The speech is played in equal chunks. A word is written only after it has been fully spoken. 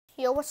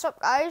Yo, what's up,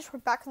 guys? We're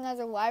back in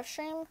another live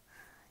stream.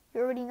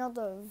 You already know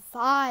the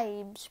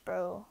vibes,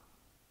 bro.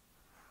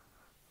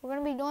 We're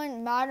gonna be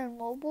doing Madden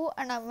Mobile,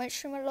 and I might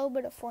stream a little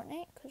bit of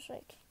Fortnite, cause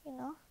like, you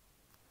know,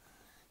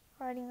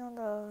 you already know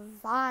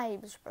the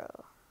vibes, bro.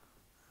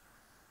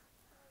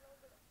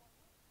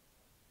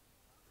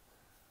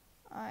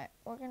 Alright,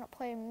 we're gonna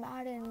play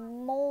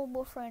Madden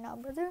Mobile for right now,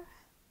 brother.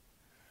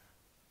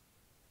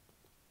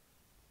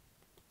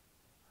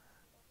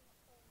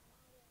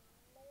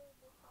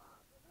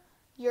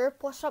 Yerp,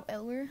 what's up,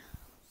 Iller?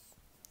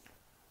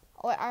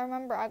 Oh, wait, I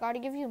remember, I gotta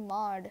give you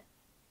mod.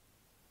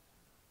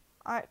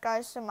 Alright,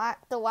 guys, so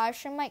the live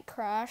stream might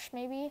crash,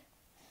 maybe.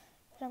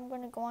 But I'm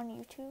gonna go on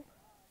YouTube.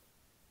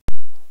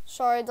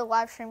 Sorry, the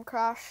live stream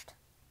crashed.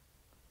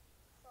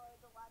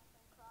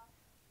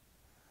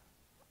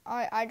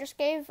 Alright, I just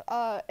gave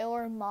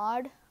Iller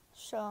mod,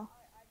 so.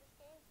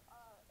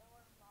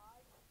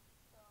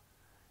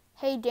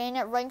 Hey, Dane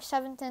at rank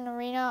 7th in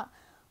Arena.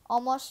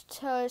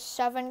 Almost to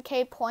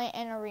 7K point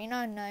in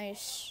Arena.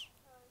 Nice.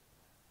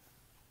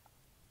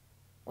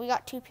 We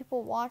got 2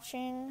 people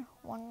watching.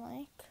 1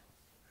 like.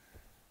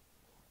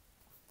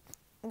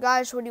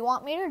 Guys, would you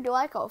want me to do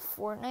like a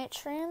Fortnite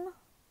stream?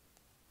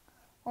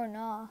 Or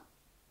nah?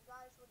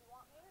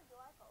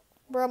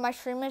 Bro, my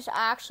stream is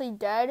actually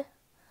dead.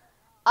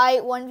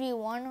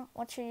 1v1.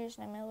 What's your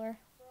username, Miller?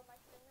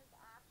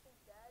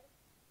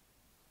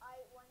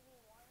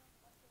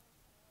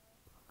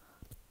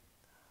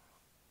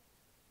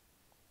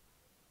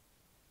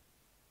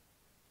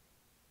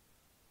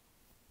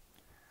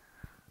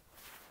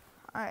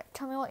 Alright,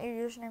 tell me what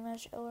your username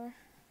is, Iller.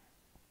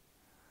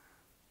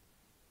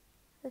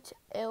 It's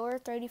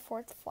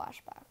Iller34th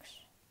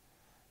Flashbacks.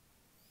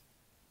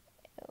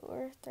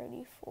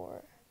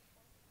 Iller34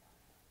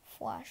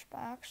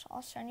 Flashbacks.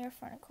 I'll send you a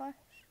friend request.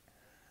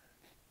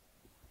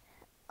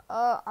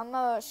 I'm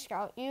gonna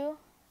scout you.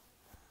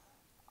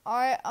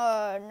 Alright,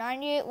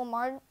 98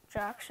 Lamar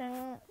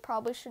Jackson.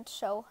 Probably should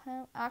sell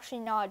him. Actually,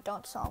 no, I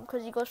don't sell him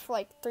because he goes for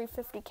like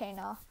 350k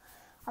now.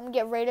 I'm gonna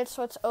get rated,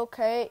 so it's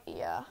okay.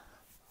 Yeah.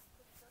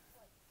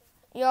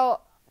 Yo,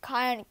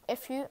 Kyan,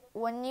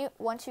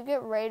 once you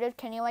get rated,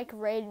 can you like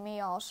raid me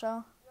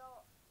also?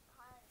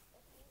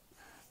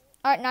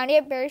 Alright,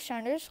 98 Barry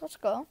Sanders, let's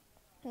go.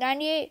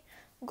 98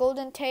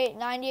 Golden Tate,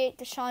 98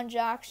 Deshaun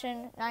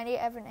Jackson, 98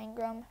 Evan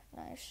Ingram,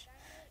 nice.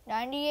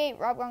 98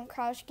 Rob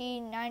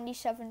Gronkowski,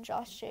 97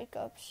 Josh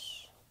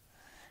Jacobs,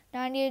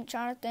 98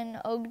 Jonathan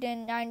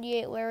Ogden,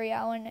 98 Larry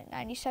Allen,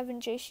 97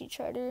 JC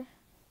Treader.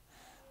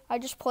 I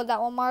just pulled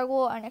that one,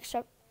 Marvel, and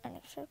accepted.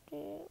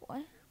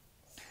 What?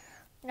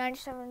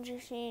 97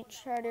 JC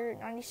Treader,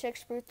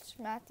 96 Bruce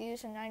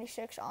Matthews, and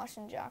 96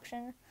 Austin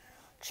Jackson.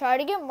 Try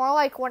to get more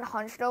like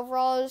 100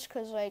 overalls,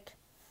 cause like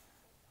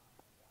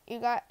you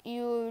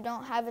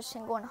don't have a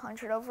single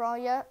 100 overall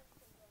yet,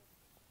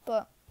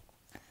 but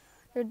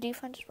your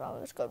defense is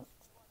probably as good.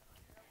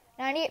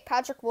 98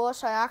 Patrick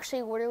Willis. I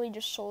actually literally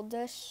just sold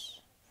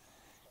this.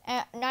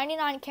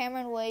 99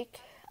 Cameron Wake.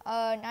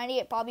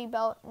 98 Bobby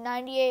Belt.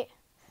 98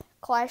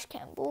 Clash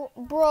Campbell.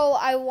 Bro,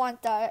 I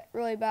want that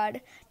really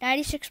bad.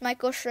 96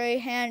 Michael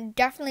Strahan.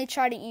 Definitely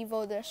try to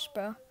Evo this,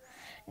 bro.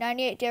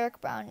 98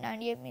 Derek Brown.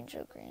 98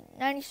 Minjo Green.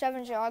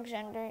 97 Joe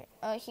Alexander.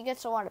 He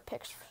gets a lot of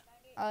picks.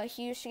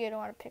 He used to get a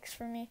lot of picks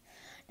for me.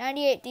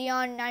 98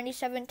 Dion.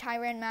 97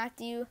 Tyrann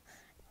Matthew.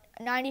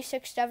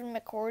 96 Devin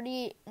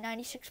McCourty.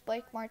 96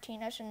 Blake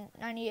Martinez. And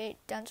 98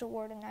 Denzel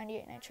Ward. And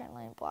 98 Trent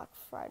Lane Black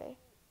Friday.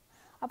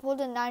 I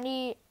pulled a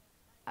 90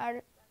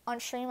 on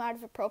stream out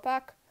of a pro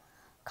pack.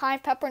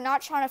 Kind Pepper,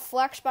 not trying to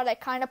flex, but I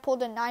kind of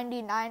pulled a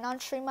 99 on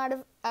stream out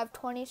of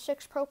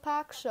 26 pro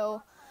pack,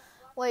 so,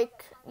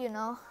 like, you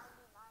know.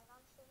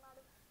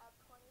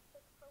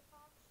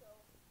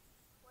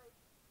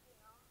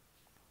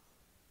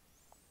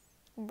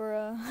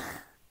 Bruh.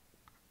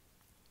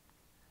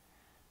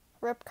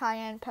 Rip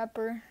Cayenne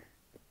Pepper.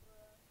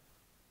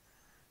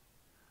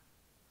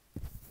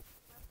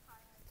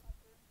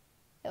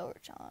 Iller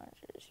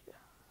challenges.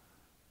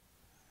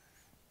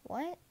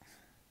 What?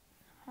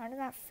 How did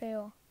that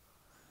fail?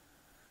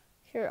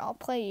 Here, I'll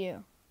play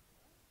you.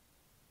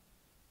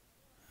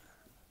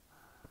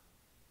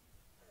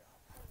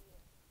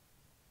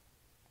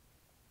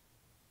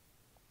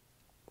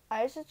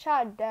 I just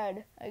chat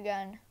dead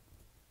again.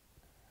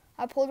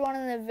 I pulled one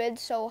in the vid,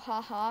 so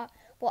haha.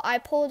 Well, I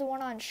pulled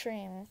one on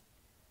stream.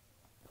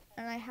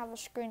 And I have a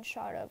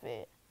screenshot of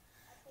it.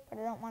 But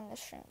I don't want the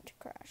stream to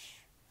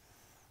crash.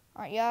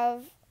 Alright, you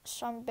have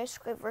some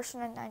basically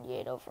version of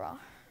 98 overall.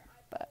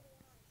 But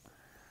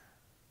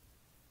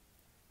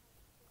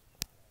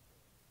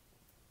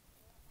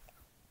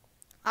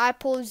I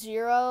pulled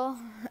 0.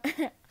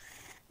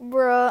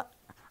 Bruh.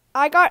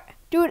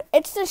 Dude,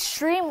 it's the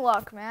stream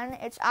luck, man.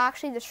 It's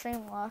actually the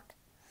stream luck.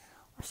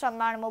 What's up,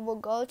 Madden Mobile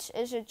Goats?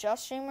 Is it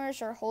just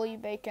streamers or Holy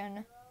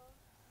Bacon?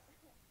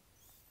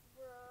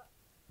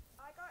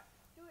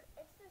 Dude,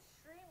 it's the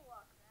stream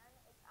luck, man.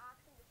 It's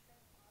actually the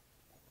stream luck.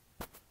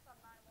 What's up,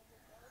 Madden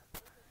Mobile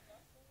Goats? Is it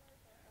just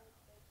streamers or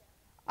Holy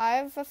Bacon? I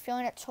have a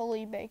feeling it's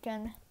Holy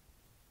Bacon.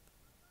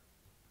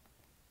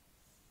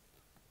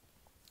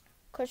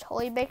 Because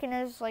Holy Bacon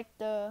is like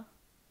the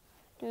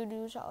dude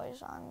who's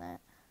always on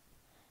that.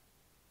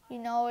 You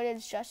know it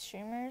is just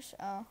streamers?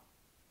 Oh.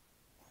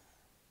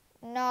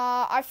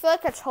 Nah, I feel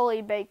like it's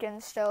Holy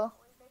Bacon still.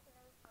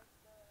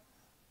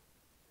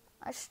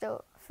 I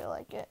still feel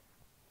like it.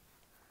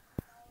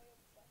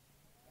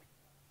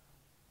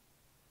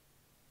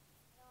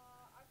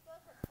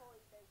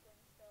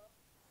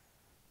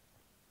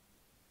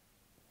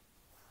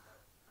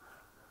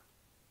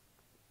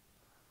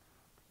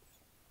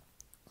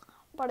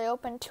 But I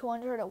opened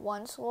 200 at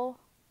once, lol.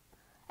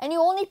 And you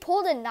only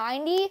pulled a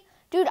 90?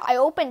 Dude, I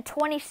opened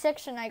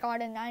 26 and I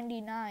got a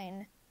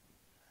 99.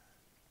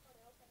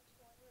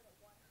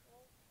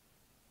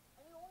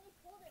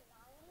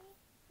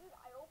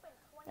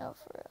 No,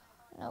 for real.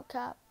 No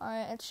cap.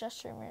 Alright, it's just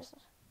streamers.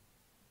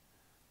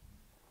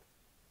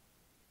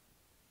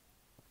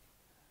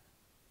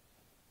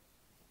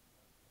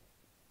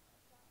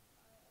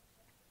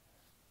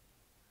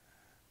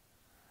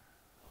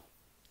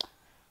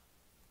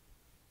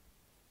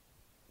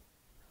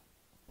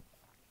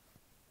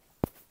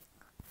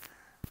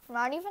 I'm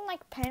not even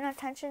like paying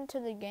attention to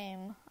the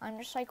game. I'm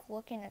just like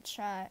looking at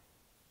chat.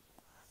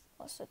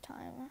 What's the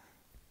time?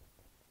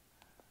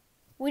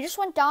 We just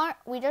went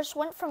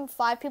from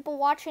 5 people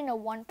watching to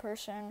 1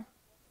 person.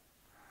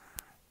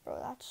 Bro,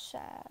 that's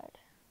sad.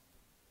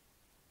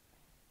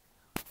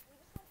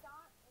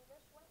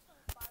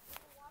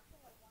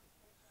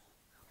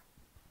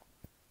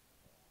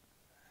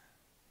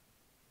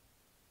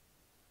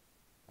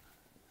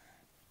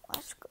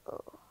 Let's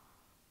go.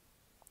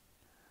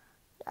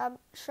 I'm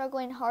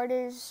struggling hard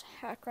as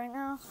heck right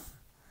now.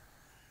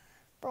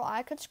 Bro,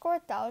 I could score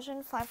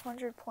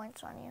 1,500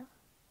 points on you.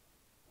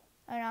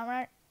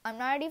 And I'm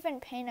not even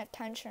paying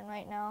attention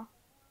right now.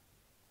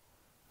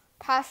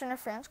 Pass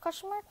interference,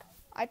 question mark?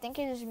 I think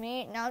it is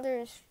me. Now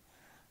there's...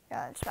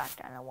 Yeah, it's back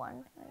down to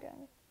 1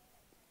 again.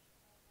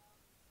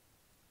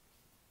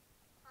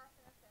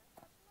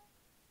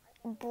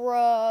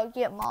 Bruh,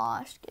 get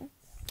mossed.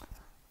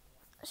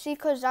 See,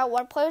 because that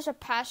one play was a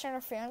pass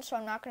interference, so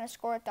I'm not going to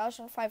score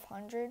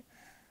 1,500.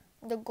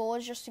 The goal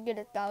is just to get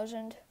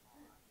 1,000.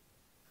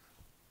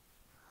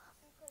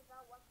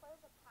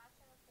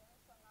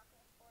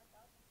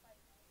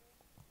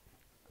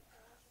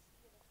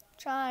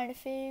 Trying to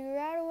figure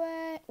out a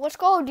way. Let's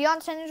go.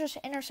 Deion Sanders just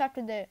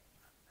intercepted it.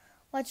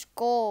 Let's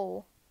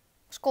go.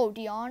 Let's go,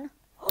 Deion.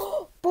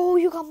 Bro,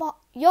 you got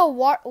Yo,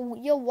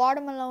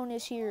 Watermelon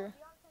is here.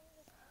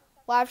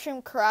 Live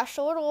stream crashed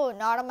a little,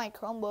 not on my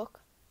Chromebook.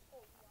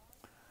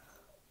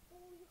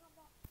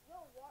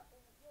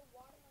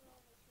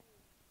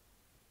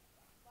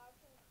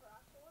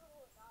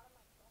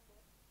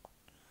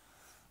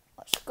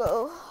 Let's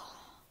go.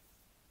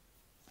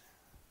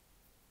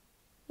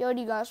 Yo,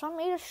 do you guys want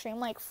me to stream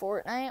like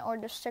Fortnite or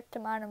just stick to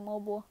Madden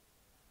Mobile?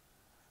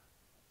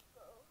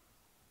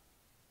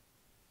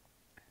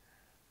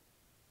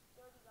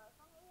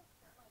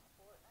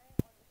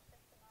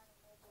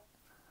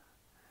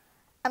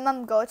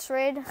 Goats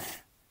raid?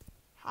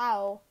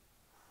 How?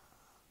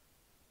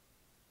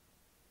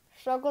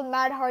 Struggled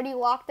Mad Hardy,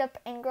 locked up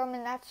Ingram,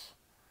 and that's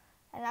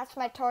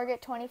my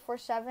target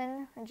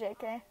 24/7.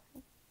 JK.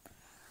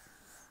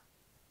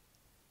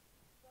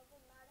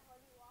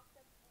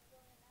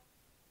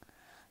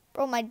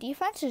 Bro, my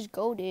defense is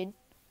goated.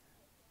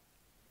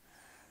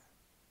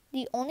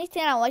 The only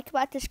thing I like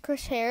about this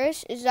Chris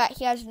Harris is that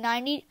he has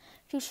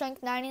 92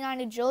 strength,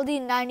 99 agility,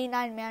 and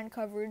 99 man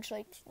coverage.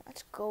 Like,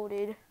 that's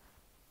goated.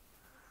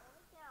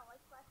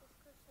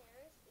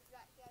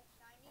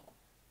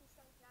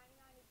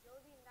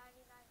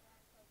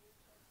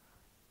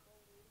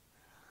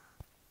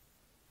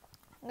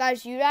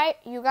 Guys, you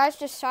guys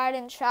decide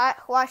in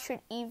chat who I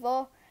should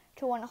evo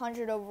to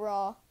 100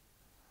 overall.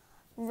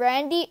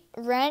 Randy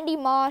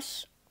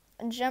Moss,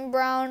 Jim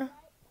Brown,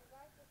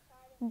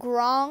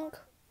 Gronk,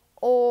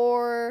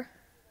 or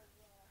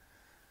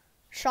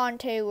Sean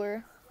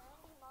Taylor.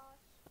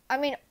 I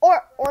mean,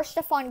 or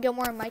Stephon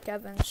Gilmore and Mike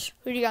Evans.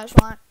 Who do you guys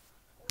want?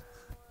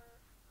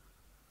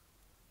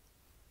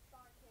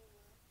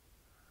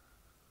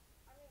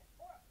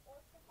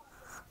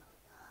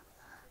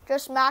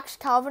 Just Max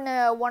Calvin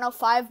at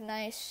 105,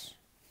 nice.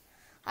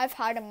 I've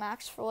had a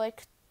max for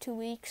like 2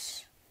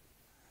 weeks.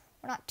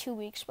 Or not 2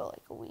 weeks, but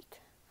like a week.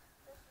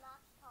 Just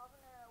Max Calvin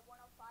at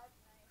 105,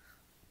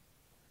 nice.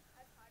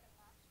 I've had a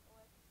max for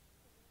like 2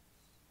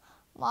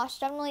 weeks. Moss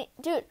definitely,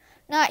 dude.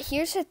 Nah,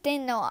 here's the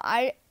thing though.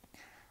 I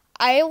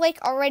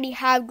like already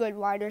have good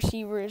wide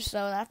receivers,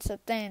 so that's the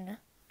thing.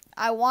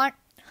 I want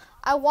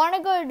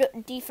a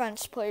good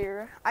defense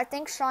player. I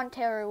think Sean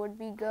Taylor would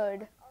be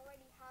good.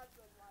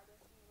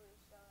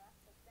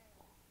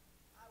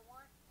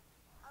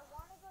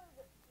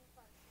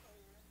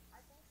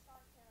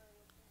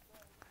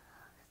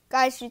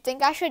 Guys, you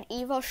think I should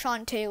evo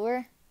Sean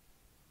Taylor?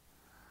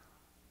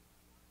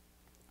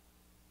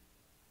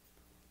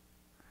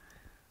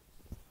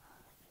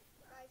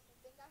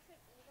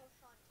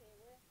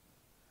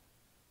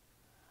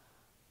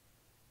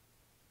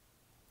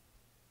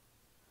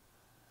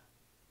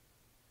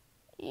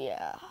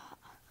 Yeah.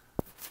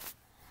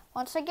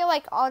 Once I get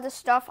like all this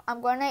stuff,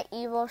 I'm gonna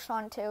Evo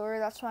Sean Taylor.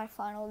 That's my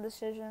final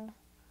decision.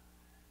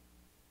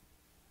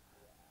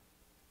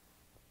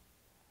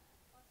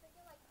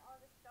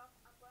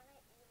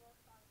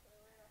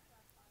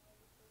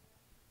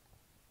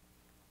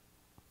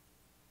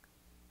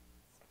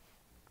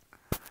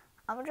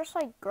 I'm gonna just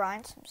like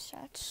grind some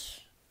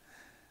sets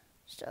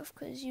stuff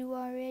because you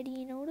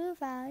already know the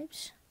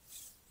vibes.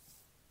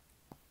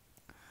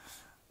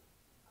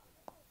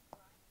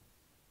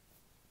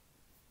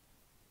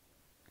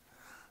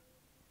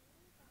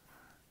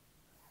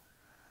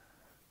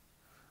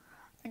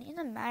 I need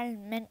a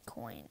Madden Mint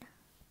coin.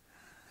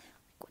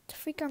 What the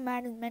freak are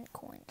Madden Mint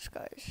coins,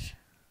 guys?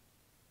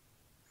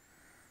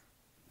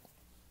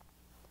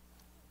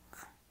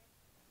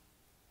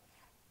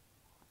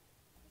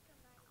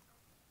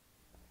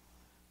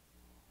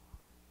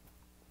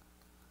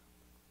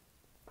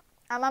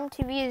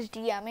 MMTV is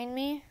DMing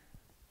me.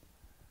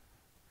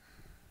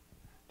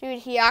 Dude,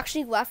 he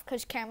actually left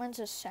because Cameron's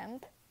a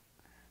simp.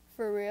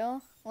 For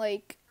real?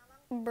 Like,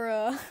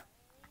 bruh.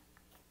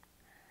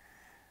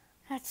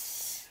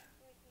 That's...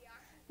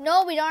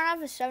 No, we don't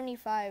have a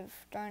 75.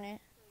 Darn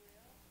it.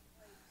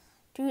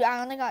 Dude,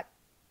 I only got...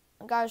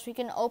 Guys, we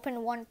can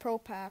open one pro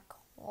pack.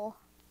 Oh.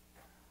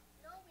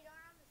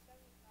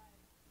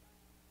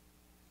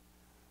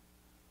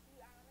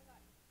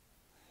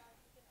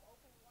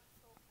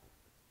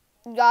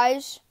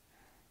 Guys,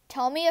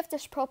 tell me if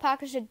this pro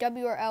pack is a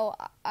W or L.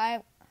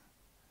 I'm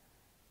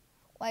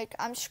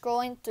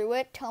scrolling through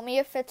it. Tell me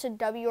if it's a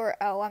W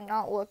or L. I'm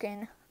not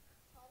looking.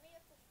 Tell me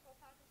if this pro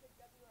pack is a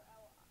W or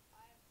L.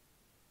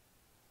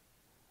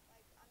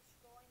 I'm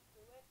scrolling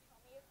through it.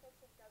 Tell me if it's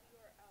a W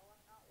or L.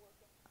 I'm not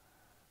looking.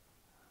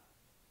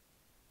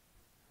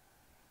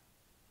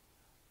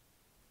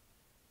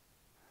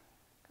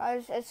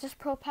 Guys, is this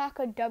pro pack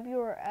a W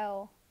or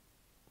L?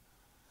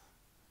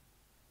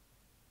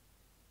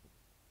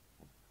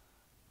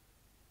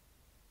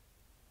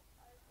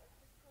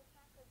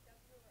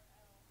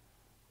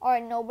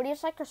 Alright,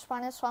 nobody's like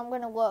responding, so I'm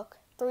gonna look.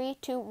 3,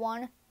 2,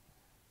 1.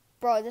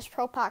 Bro, this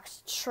pro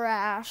pack's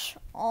trash.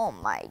 Oh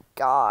my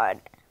god.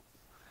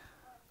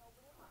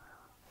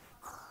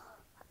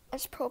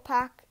 This pro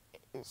pack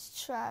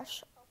is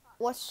trash.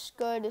 What's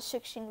good is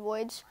 16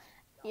 voids.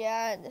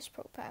 Yeah, this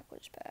pro pack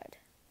was bad.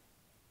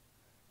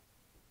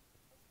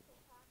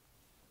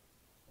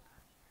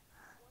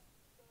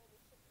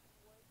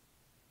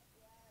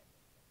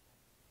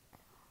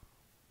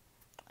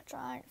 I'm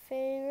trying to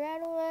figure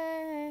out a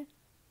way.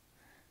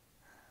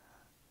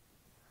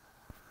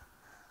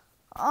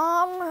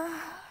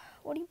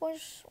 What do you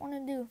boys want to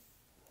do?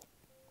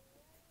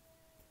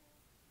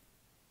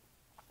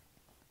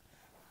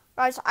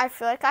 Guys, I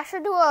feel like I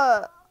should do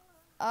a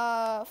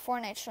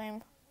Fortnite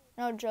stream.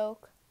 No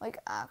joke. Like,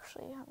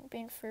 actually, I'm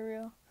being for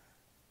real.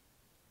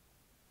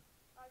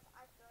 Guys,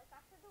 I feel like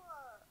I should do a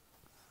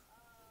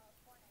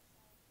Fortnite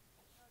stream.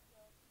 No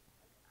joke. Like,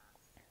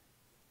 actually.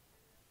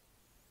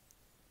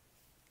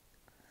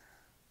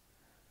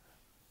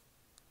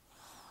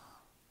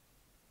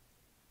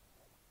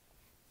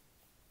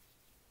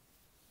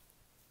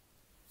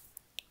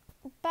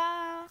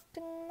 Back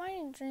in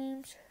my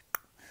dreams.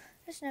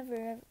 This never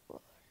ever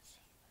was.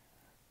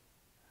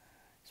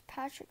 It's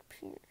Patrick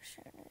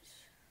Peterson.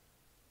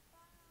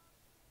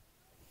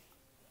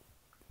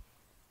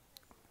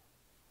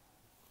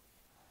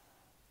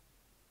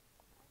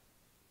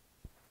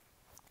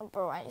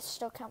 Bro, I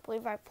still can't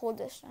believe I pulled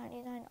this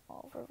 99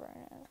 over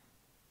Vernon.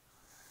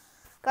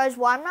 Guys,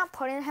 why I'm not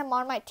putting him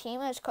on my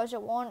team is because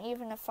it won't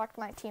even affect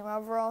my team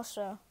overall,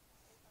 so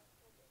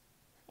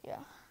yeah.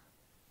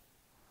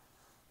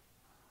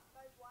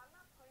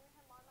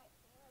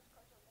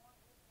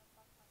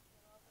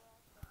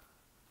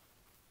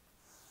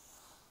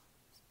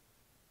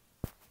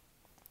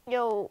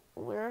 Yo,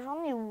 there's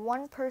only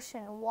one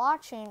person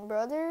watching,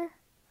 brother.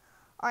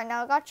 Alright,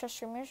 now I got just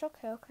streamers.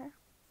 Okay.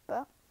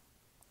 But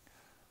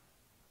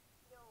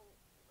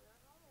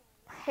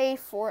hey,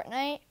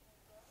 Fortnite.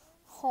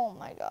 Oh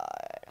my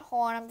god.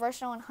 Hold on, I'm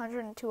version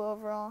 102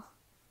 overall.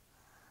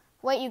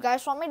 Wait, you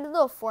guys want me to do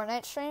a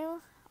Fortnite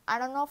stream? I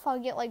don't know if I'll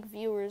get like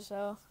viewers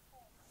though.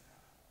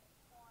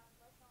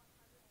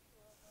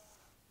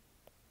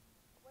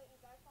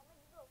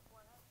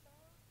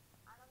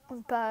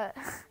 But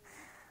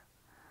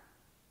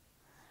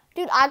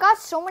dude, I got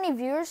so many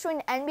viewers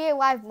doing NBA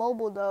Live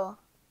Mobile though.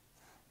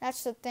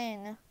 That's the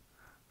thing.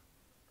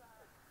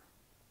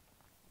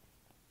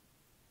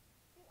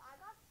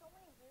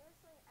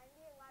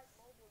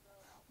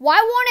 Why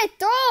won't it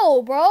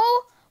throw, bro?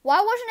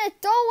 Why wasn't it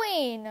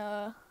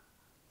throwing?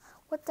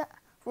 What the?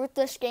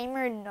 Ruthless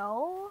Gamer,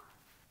 no?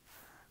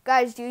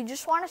 Guys, do you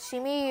just want to see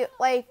me,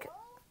 like,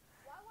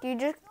 do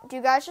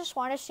you guys just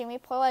want to see me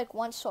play, like,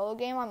 one solo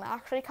game? I'm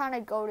actually kind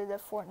of goated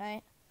at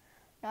Fortnite.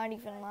 Not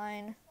even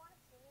lying.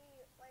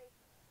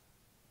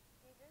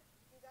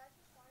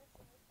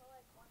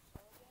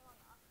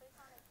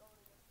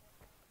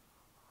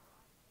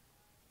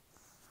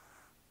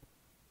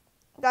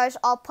 Guys,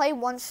 I'll play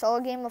one solo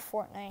game of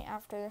Fortnite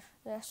after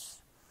this.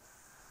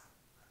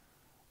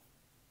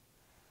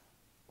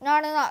 No,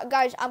 No.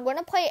 Guys, I'm going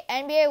to play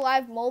NBA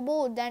Live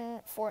Mobile,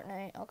 then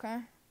Fortnite, okay?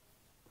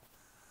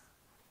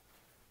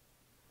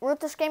 With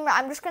this game,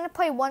 I'm just going to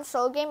play one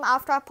solo game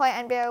after I play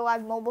NBA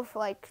Live Mobile for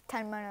like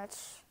 10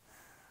 minutes.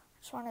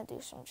 I just want to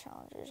do some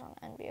challenges on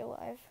NBA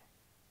Live.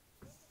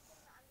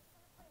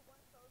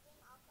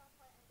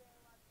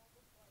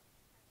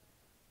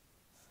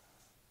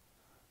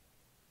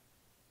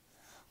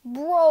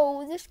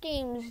 Bro, this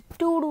game's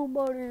doodle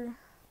butter.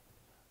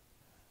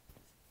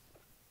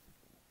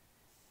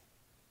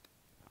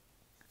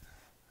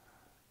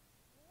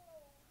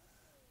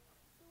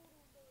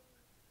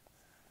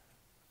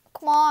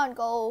 Come on,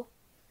 go.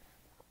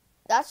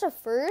 That's a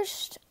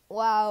first?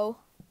 Wow.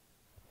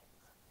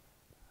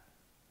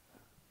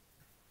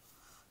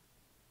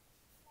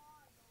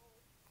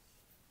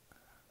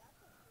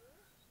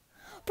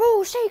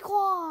 Bro,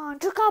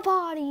 Saquon just got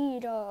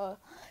bodied.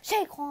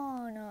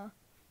 Saquon.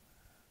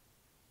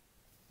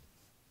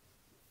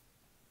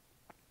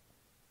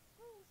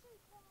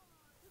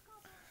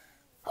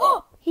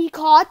 He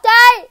caught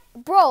that?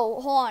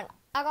 Bro, hold on.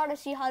 I gotta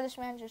see how this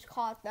man just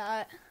caught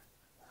that.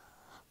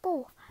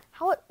 Bro,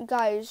 how,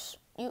 guys,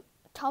 you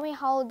tell me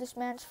how this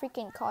man's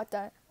freaking caught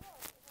that.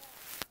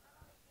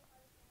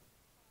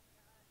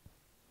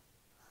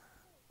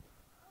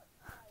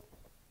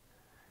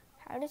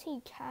 How did he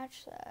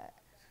catch that?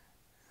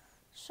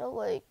 So,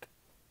 like,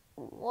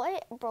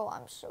 what? Bro,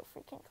 I'm so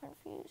freaking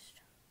confused.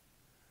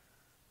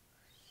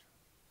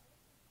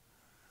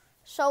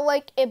 So,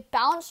 like, it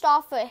bounced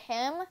off of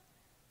him,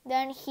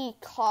 then he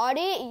caught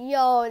it.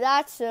 Yo,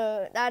 that's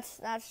good. That's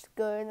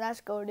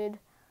goated.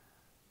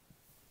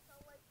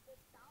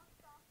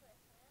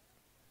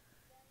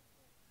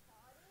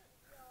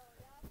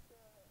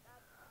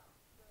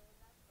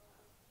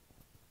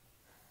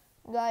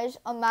 Guys,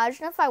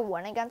 imagine if I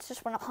won against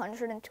this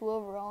 102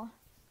 overall.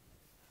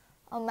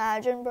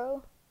 Imagine,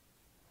 bro.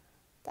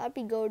 That'd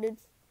be goated.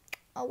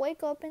 I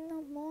wake up in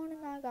the morning,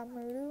 I got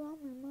murder on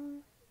my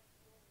mind.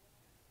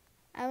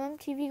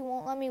 MMTV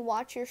won't let me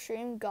watch your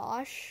stream,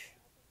 gosh.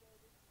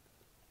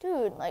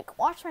 Dude, like,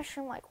 watch my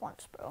stream like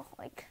once, bro.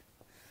 Like,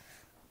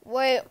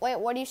 wait,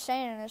 what are you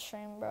saying in this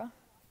stream, bro?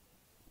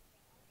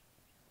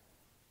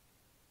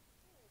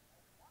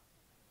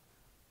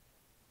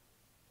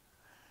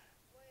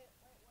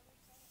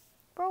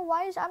 Bro,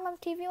 why is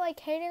MMTV, like,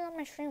 hating on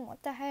my stream?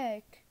 What the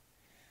heck?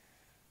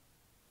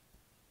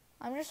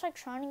 I'm just, like,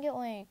 trying to get,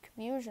 like,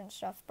 views and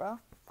stuff, bro.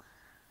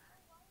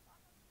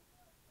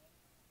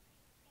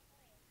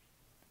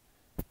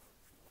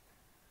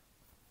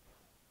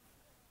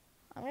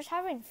 I'm just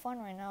having fun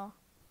right now.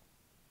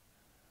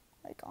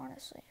 Like,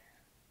 honestly.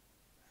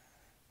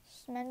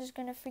 This man is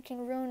gonna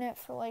freaking ruin it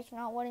for, like,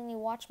 not letting me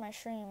watch my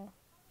stream.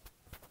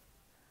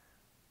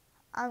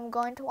 I'm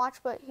going to watch,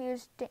 but he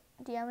was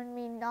DMing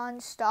me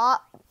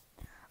non-stop.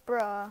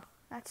 Bruh,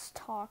 that's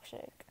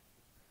toxic.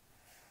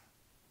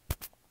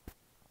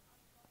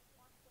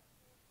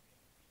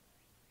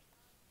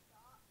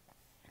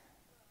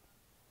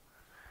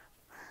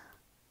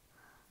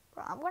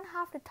 Bro, I'm gonna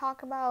have to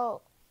talk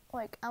about,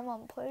 like,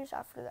 MM plays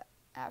after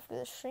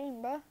the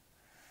stream, bro.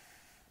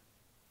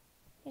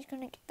 He's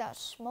gonna get that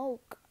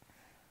smoke.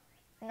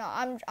 No,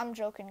 I'm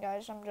joking,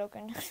 guys. I'm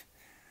joking.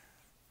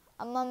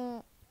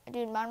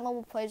 Dude, Madden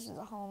Mobile Plays is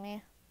a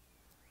homie.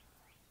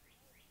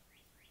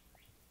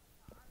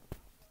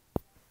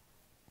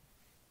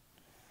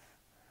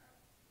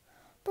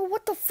 Bro,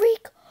 what the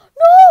freak?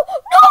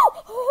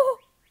 No!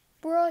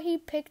 Bro, he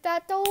picked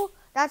that, though.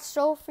 That's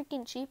so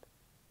freaking cheap.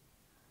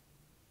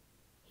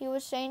 He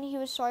was saying he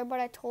was sorry, but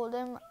I told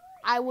him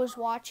I was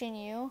watching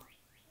you.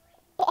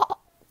 Oh.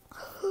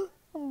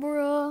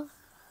 Bro.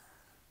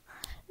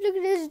 Look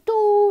at this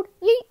dude.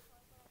 Yeet.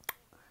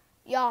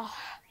 Yeah.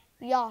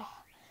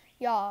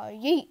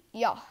 Yeet.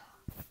 Yeah.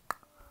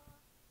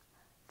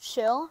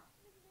 Chill.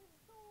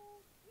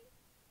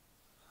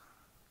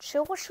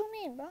 Chill, what you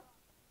mean, bro?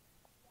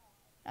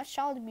 That's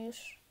child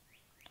abuse.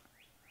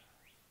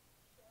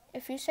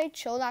 If you say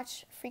chill,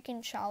 that's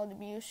freaking child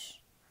abuse.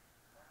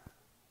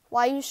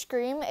 Why you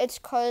scream? It's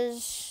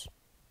cause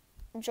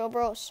Joe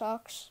Bro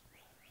sucks.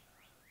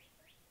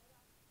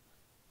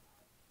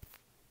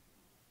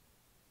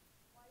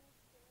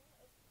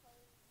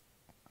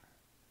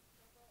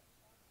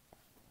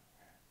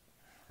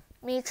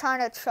 Me trying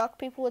to truck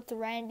people with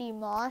Randy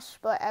Moss,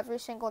 but every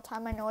single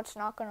time I know it's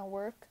not gonna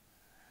work.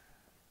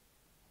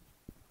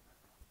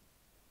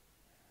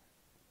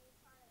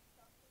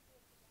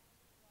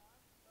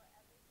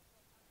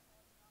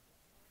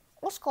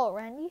 Let's call it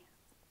Randy.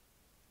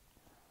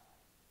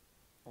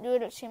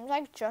 Dude, it seems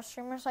like Just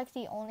Streamer's like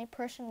the only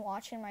person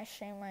watching my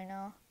stream right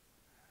now.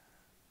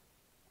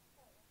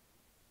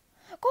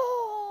 Go!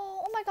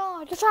 Oh my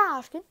god, you're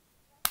trash, kid.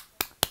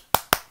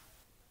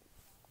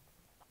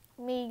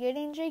 Me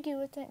getting jiggy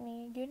with it,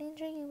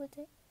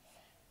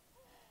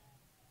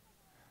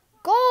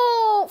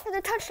 Go for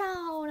the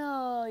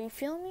touchdown! You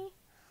feel me?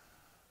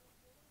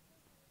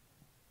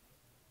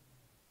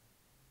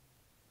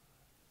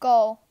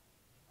 Go.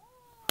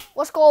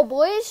 Let's go,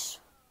 boys.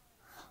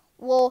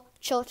 Well,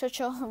 chill,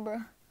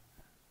 bro.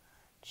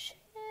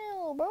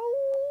 Chill. chill, bro.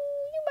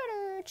 You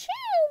better chill,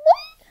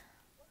 boy.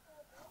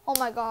 Oh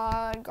my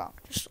God, Gronk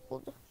just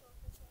sold.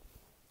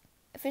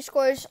 If he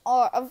scores,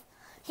 of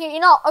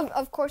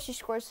course he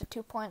scores the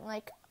 2-point.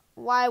 Like,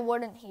 why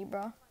wouldn't he,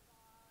 bro?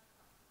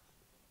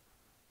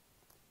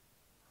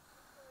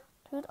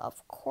 Dude,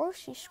 of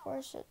course he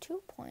scores the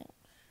 2-point.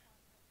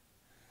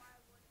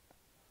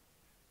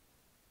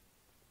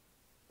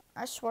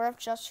 I swear if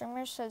Just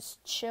Streamer says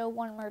chill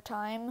one more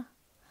time.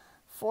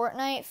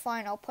 Fortnite?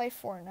 Fine, I'll play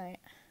Fortnite.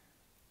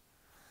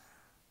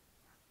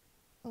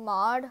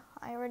 Mod?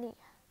 You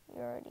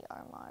already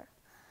are mod.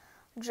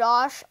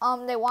 Josh,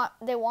 they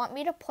want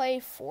me to play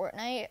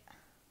Fortnite.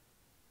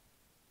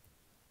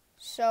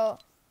 So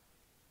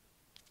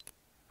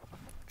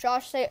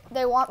Josh,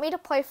 they want me to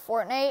play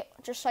Fortnite,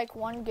 just like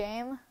one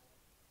game.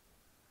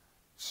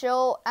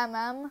 Chill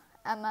MM.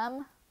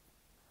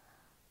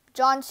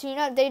 John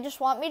Cena, they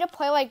just want me to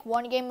play like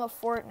one game of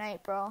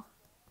Fortnite, bro.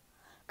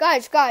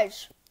 Guys.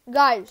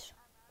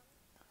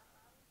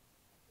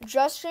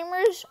 Just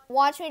Streamers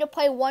wants me to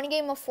play one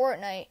game of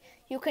Fortnite.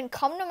 You can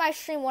come to my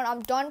stream when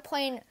I'm done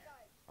playing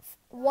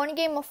one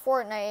game of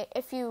Fortnite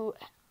if you,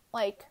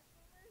 like.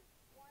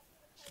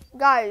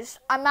 Guys,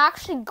 I'm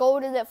actually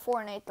goated at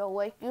Fortnite, though.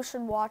 Like, you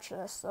should watch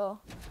this, though.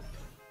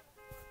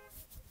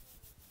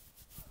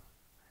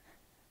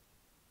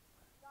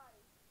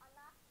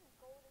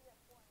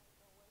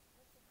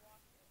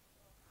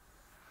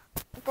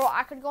 Bro,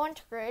 I could go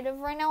into creative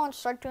right now and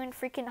start doing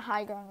freaking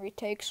high ground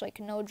retakes, like,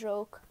 no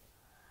joke.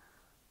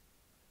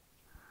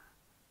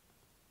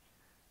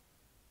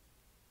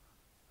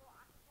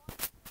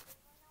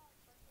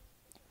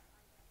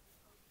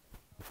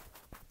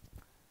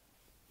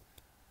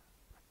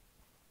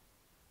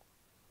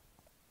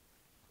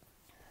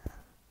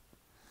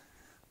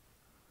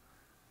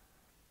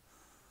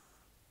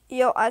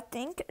 Yo, I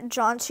think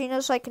John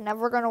Cena's, like,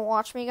 never gonna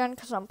watch me again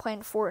because I'm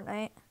playing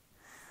Fortnite.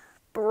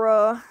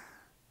 Bruh.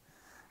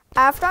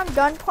 After I'm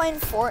done playing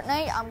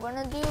Fortnite, I'm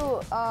gonna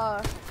do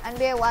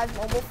NBA Live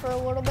Mobile for a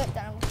little bit,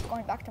 then I'm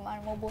going back to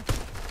Madden Mobile.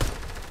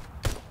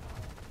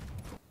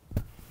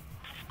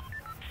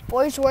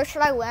 Boys, where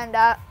should I land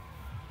at?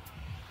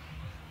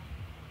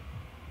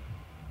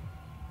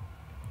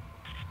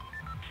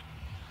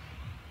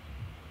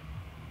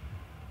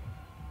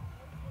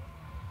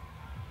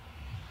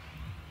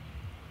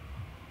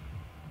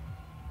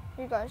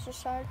 You guys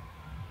decide.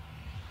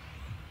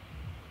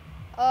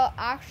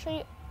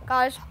 Actually,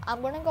 guys,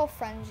 I'm gonna go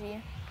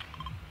Frenzy.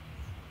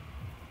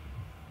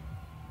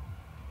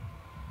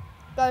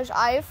 Guys,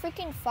 I have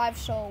freaking 5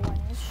 solo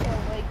wins, so,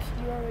 like,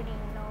 you already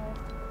know.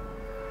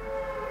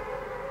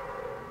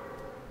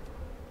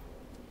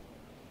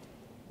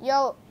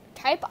 Yo,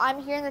 type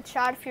I'm here in the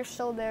chat if you're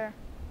still there.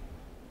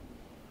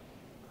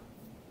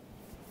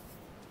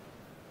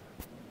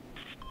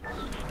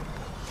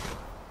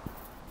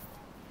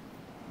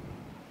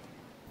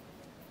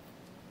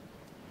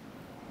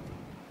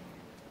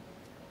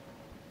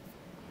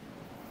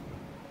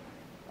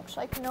 Looks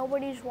like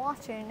nobody's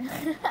watching.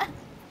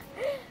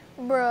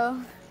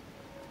 Bro.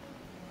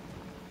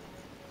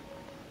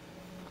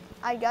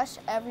 I guess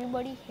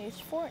everybody hates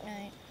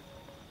Fortnite.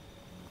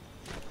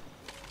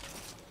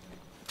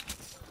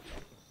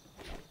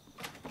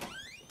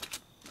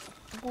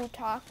 Blue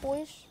talk,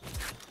 boys.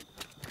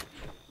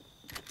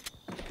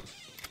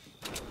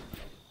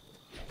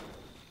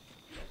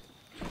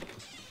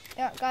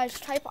 Yeah, guys,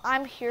 type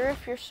I'm here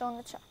if you're still in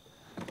the chat.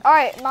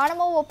 Alright, Madden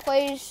Mobile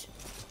plays.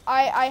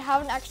 I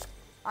have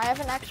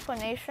an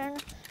explanation.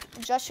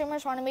 Just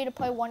Streamers wanted me to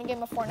play one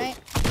game of Fortnite.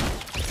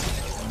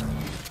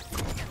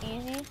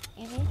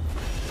 Easy.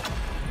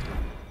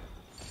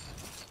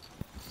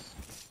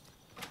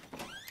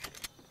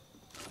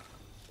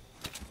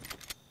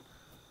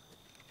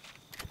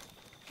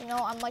 You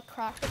know, I'm like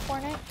cracked at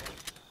Fortnite.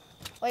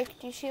 Like,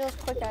 do you see those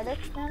quick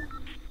edits, man?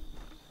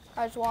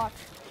 Guys, watch.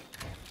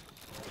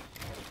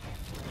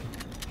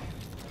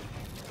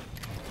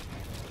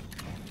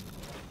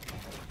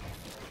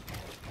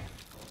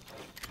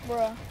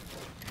 Bruh.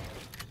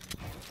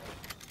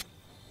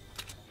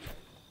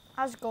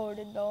 I was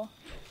goated though.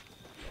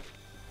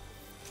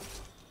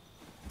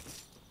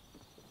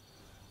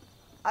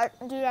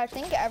 Dude, I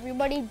think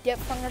everybody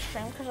dipped from the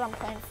stream because I'm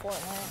playing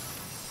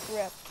Fortnite.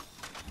 Rip.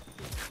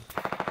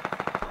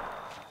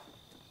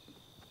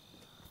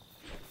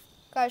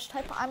 Guys,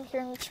 type I'm here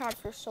in the chat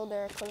if you're still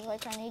there, because,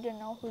 like, I need to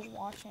know who's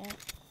watching.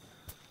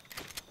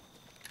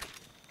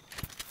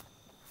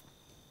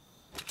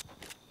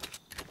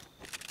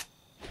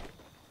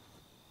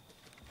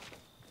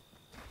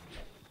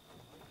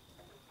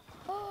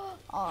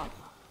 Oh,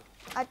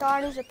 I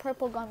thought it was a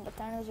purple gun, but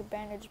then it was a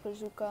bandage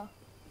bazooka.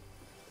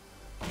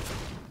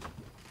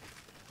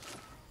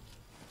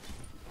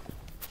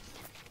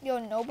 Yo,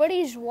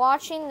 nobody's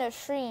watching the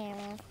stream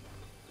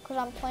because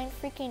I'm playing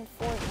freaking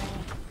Fortnite.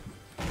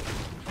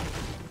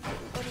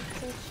 Nobody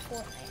plays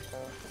Fortnite,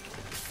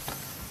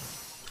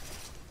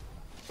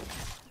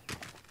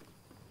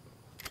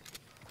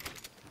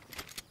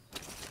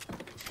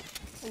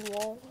 bro.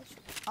 Lol.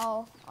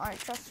 Oh,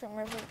 alright,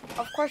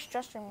 of course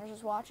Justin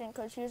was watching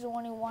because he's the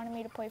one who wanted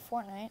me to play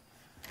Fortnite.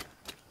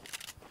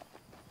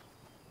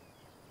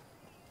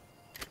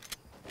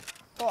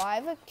 Bro, I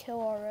have a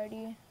kill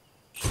already.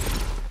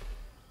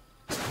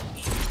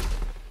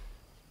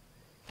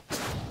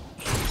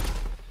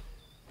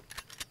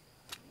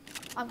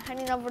 I'm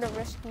heading over to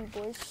Rescue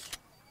Boys.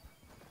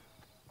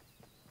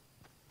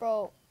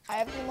 Bro, I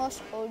have the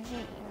most OG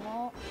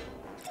emote.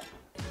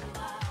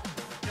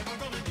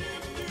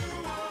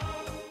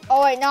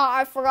 Oh wait, no,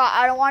 I forgot.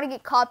 I don't want to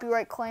get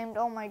copyright claimed.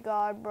 Oh my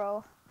god,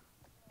 bro.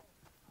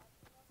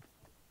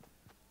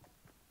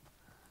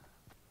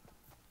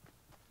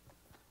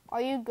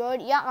 Are you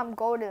good? Yeah, I'm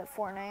good at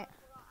Fortnite.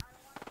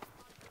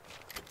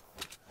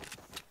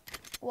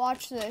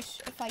 Watch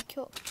this. If I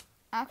kill...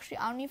 Actually,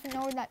 I don't even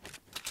know where that...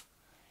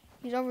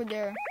 He's over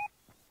there.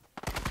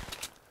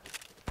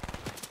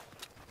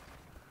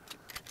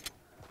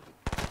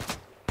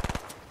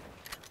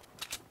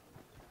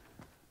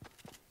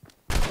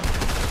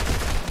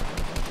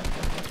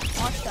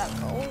 Watch that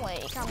go.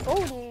 Like, I'm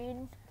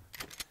golden.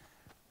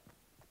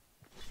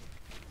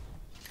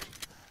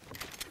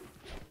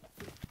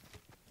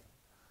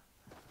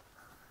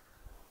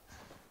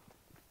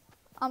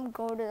 I'm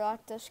goated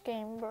at this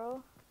game,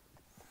 bro.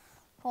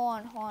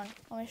 Hold on.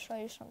 Let me show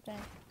you something.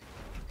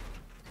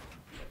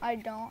 I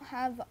don't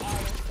have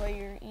auto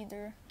player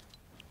either.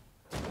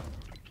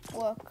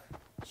 Look.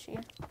 See?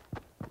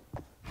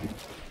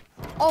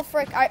 Oh,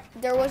 frick.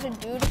 There was a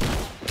dude.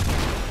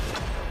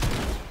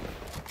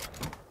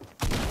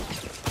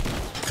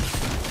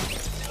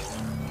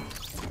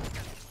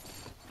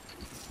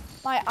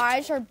 My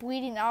eyes are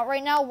bleeding out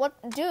right now. What?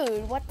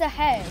 Dude, what the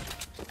heck?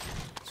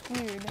 It's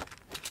weird.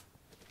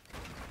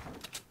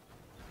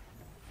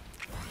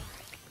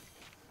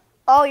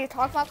 Oh, you're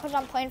talking about because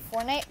I'm playing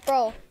Fortnite?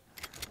 Bro,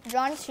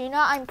 John Cena,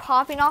 I'm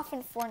popping off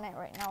in Fortnite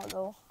right now,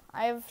 though.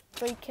 I have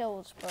 3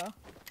 kills, bro.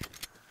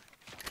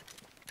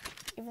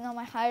 Even though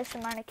my highest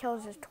amount of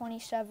kills is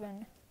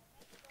 27.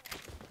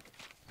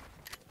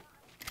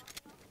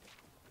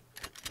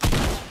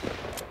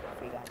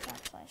 You got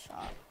that's my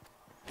shot.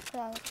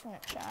 I was gonna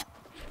chat.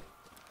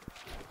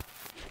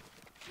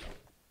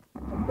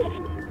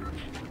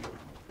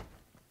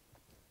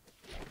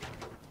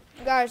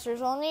 Guys,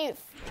 there's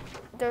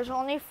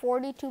only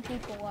 42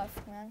 people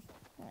left, man.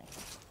 Like,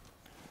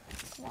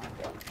 come on,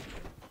 bro.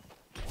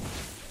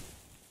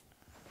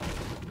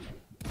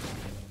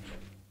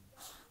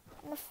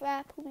 I'm a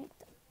fat poopy.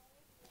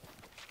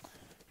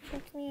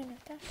 Take me in a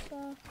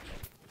Tesla.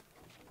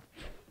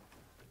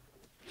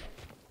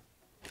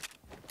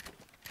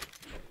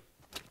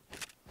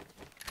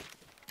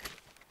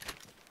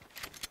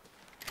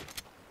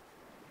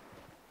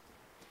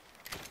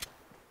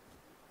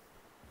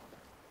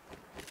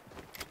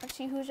 Let's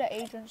see who's at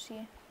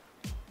agency.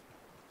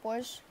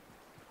 Boys,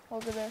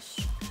 look at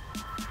this.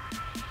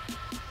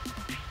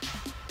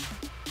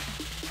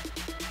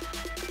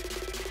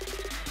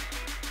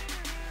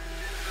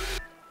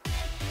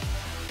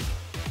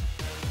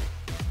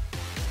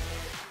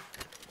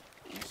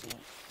 Easy.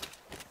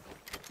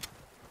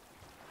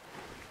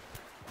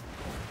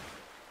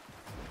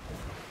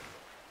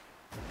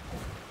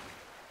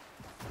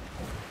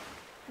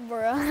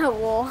 Bruh,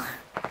 whoa.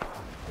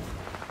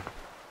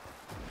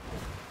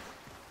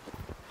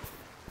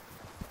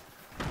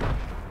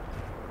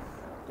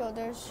 Yo,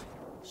 there's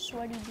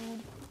sweaty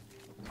dude.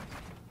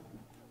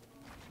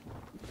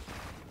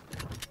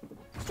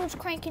 This dude's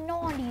cranking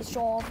on these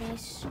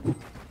zombies.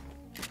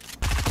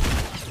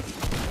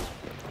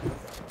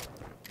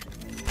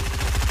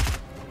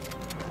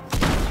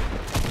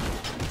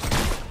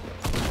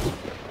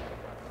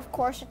 Of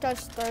course it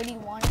does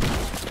 31.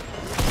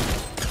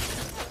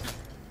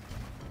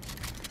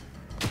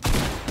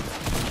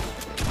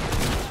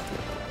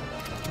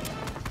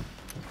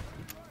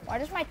 Why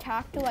does my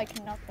tack do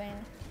like nothing?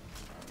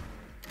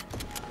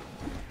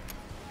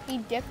 He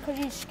dipped because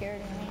he's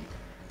scared of me.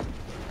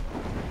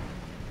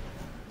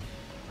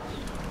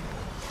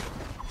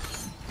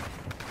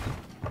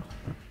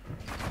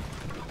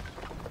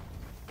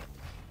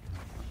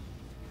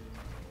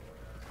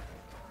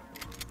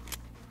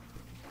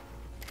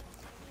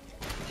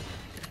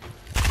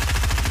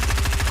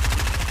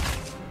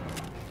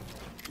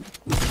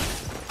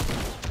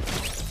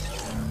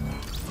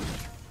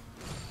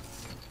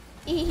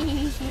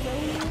 Easy, bro.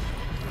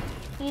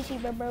 Easy,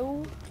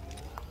 bro.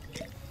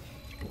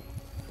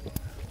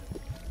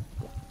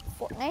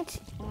 Fortnite's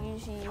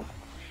easy.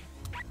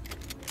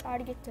 Try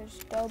to get this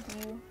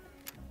W.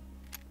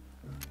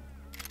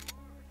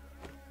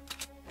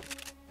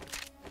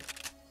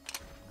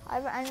 I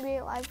have an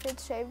NBA Live Vid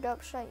saved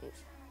up, so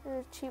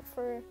it's cheap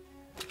for,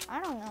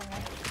 I don't know,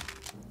 man.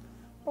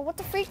 But what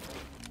the freak?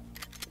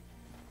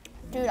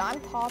 Dude, I'm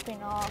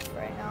popping off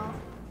right now.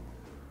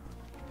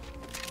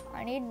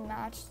 I need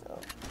mats though.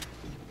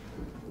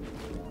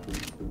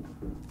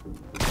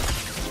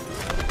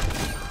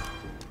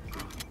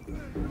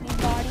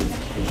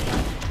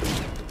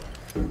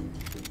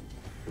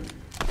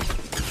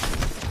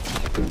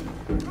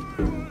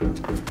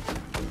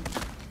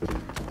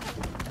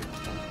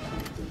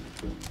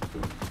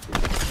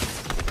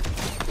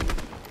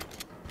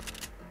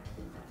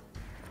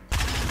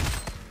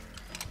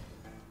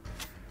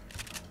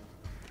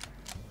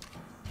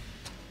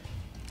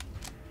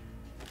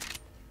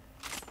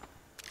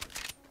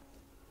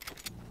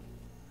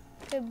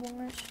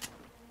 boomers.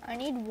 I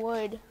need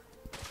wood.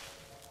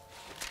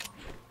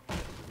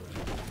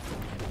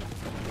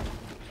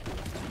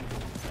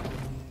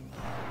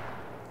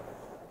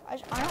 I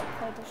don't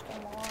play this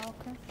game a lot,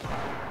 okay?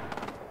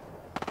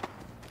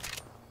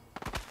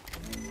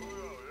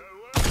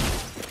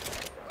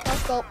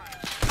 Let's go.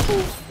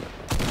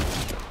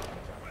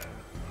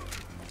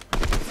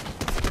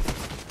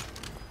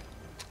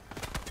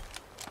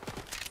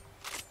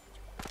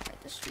 Alright,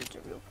 this dude's a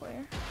real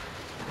player.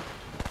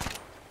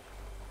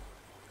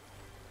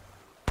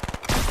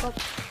 Oh,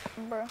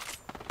 bro.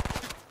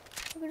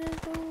 Look at this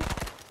dude.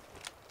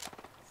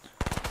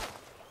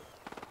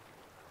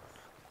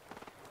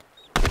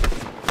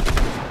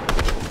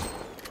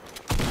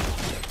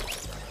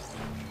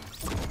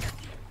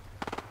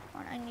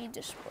 I need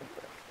this wood,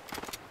 bro.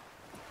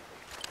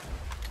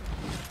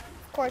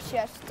 Of course, he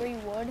has 3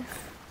 wood.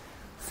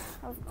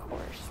 Of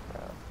course,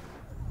 bro.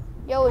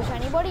 Yo, is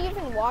anybody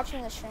even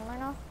watching the stream right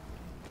now?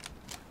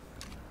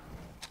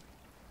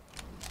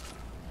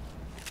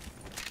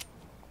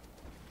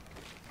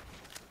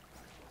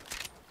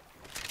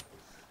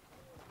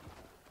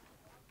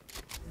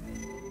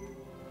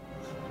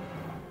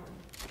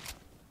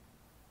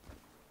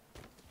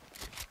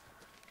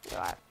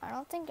 I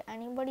don't think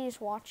anybody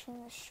is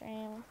watching the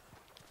stream.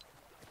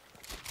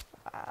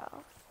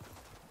 Wow.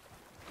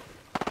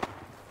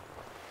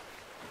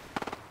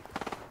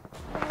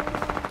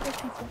 Good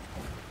people.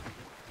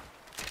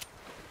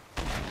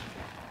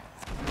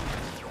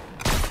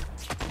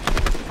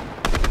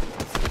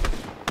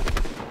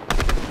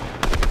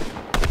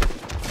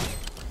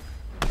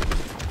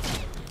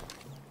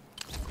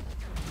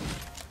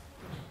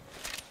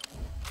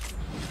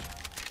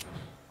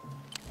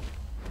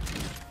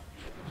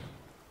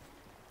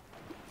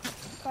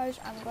 Guys,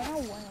 I'm gonna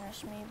win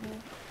this maybe.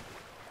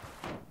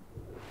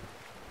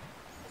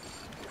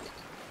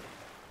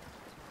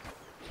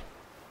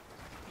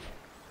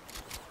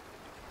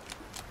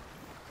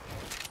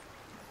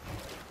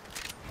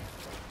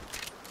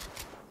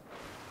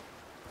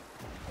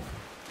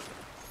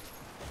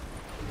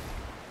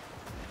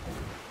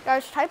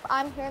 Guys, type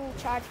I'm here in the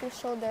chat if you're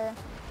still there,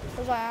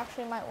 because I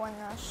actually might win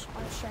this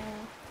on stream.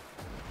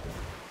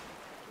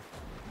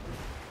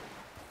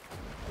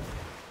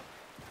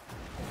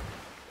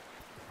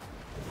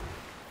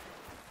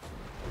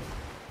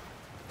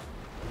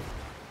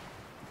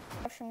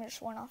 Live stream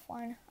just went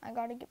offline. I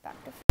gotta get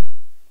back to.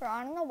 Bro,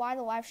 I don't know why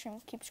the live stream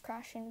keeps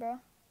crashing, bro.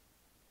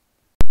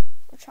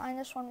 We're trying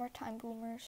this one more time, boomers.